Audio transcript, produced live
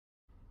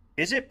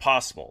Is it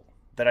possible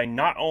that I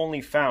not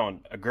only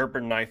found a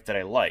Gerber knife that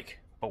I like,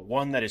 but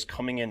one that is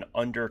coming in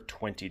under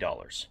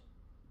 $20?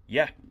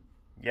 Yeah,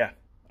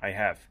 I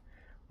have.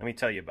 Let me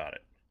tell you about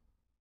it.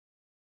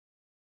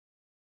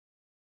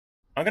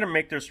 I'm going to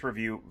make this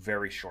review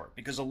very short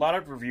because a lot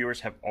of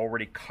reviewers have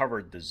already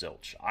covered the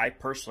Zilch. I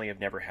personally have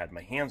never had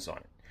my hands on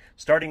it.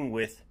 Starting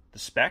with the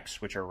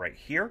specs, which are right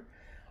here,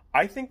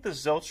 I think the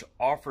Zilch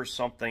offers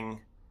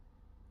something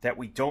that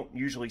we don't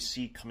usually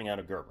see coming out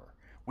of Gerber.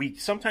 We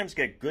sometimes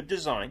get good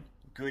design,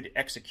 good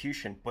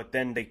execution, but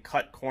then they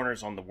cut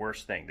corners on the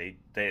worst thing.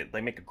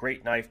 They make a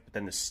great knife, but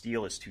then the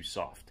steel is too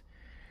soft.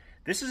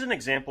 This is an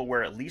example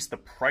where at least the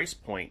price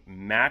point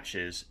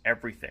matches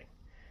everything.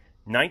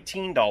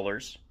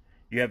 $19.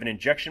 You have an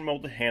injection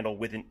molded handle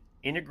with an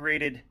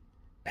integrated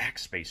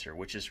backspacer,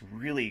 which is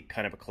really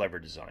kind of a clever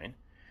design.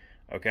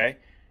 Okay,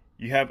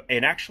 you have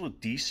an actual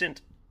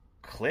decent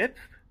clip.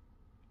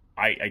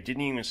 I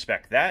didn't even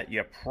expect that. You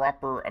have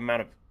proper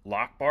amount of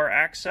lock bar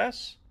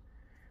access,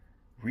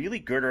 really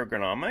good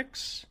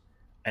ergonomics,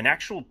 an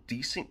actual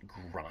decent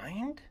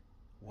grind.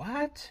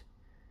 What?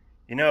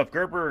 You know, if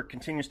Gerber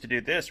continues to do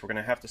this, we're going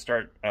to have to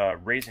start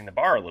raising the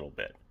bar a little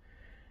bit.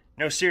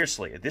 No,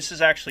 seriously, this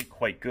is actually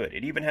quite good.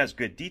 It even has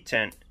good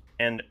detent,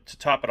 and to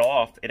top it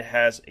off, it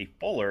has a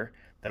fuller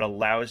that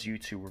allows you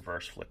to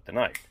reverse flick the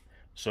knife.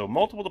 So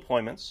multiple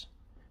deployments,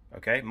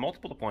 okay,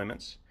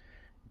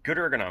 good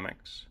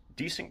ergonomics,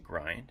 decent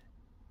grind.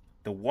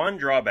 The one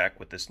drawback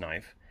with this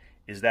knife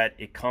is that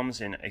it comes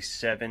in a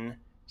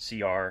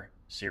 7CR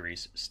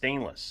series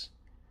stainless.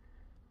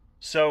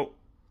 So,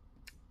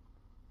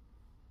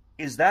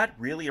 is that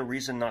really a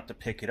reason not to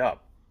pick it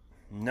up?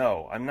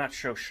 No, I'm not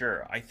so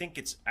sure. I think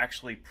it's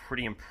actually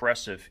pretty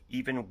impressive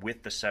even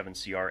with the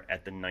 7CR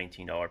at the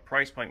 $19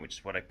 price point, which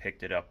is what I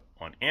picked it up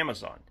on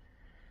Amazon.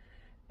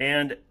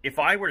 And if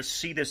I were to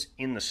see this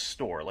in the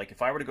store, like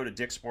if I were to go to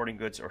Dick's Sporting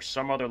Goods or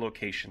some other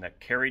location that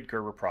carried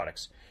Gerber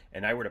products,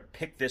 and I were to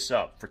pick this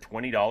up for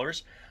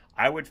 $20,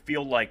 I would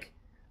feel like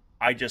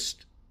I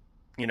just,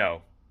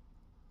 won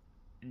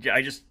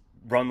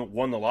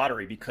the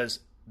lottery,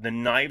 because the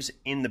knives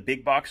in the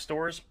big box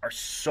stores are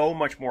so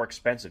much more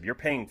expensive. You're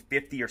paying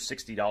 $50 or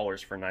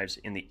 $60 for knives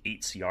in the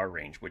 8CR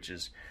range, which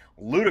is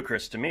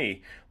ludicrous to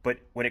me. But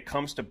when it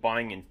comes to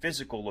buying in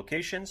physical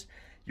locations,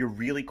 you're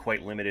really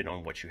quite limited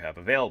on what you have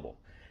available.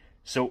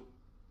 So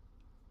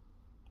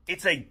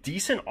it's a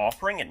decent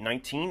offering at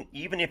 $19,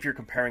 even if you're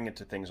comparing it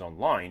to things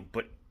online.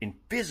 But in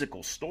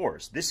physical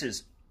stores, this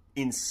is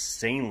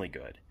insanely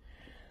good.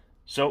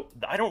 So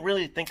I don't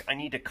really think I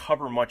need to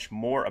cover much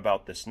more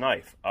about this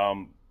knife.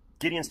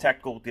 Gideon's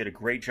Tactical did a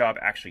great job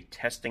actually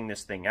testing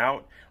this thing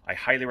out. I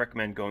highly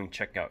recommend going and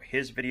check out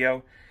his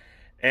video.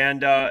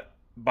 And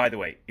by the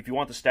way, if you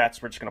want the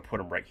stats, we're just going to put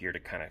them right here to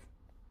kind of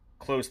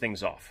close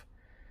things off.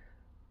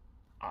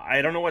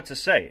 I don't know what to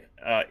say.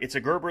 It's a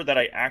Gerber that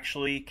I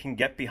actually can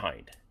get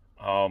behind,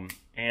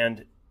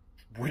 and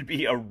would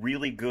be a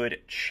really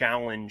good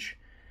challenge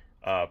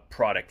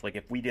product. Like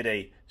if we did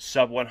a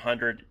sub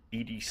 100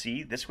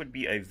 EDC, this would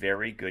be a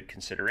very good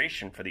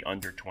consideration for the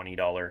under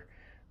 $20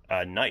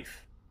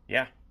 knife.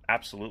 Yeah,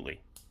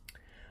 absolutely.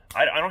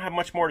 I don't have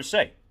much more to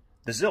say.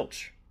 The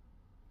Zilch,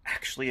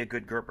 actually a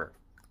good Gerber.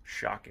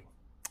 Shocking.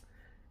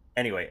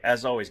 Anyway,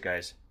 as always,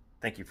 guys,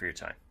 thank you for your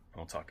time.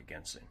 We'll talk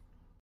again soon.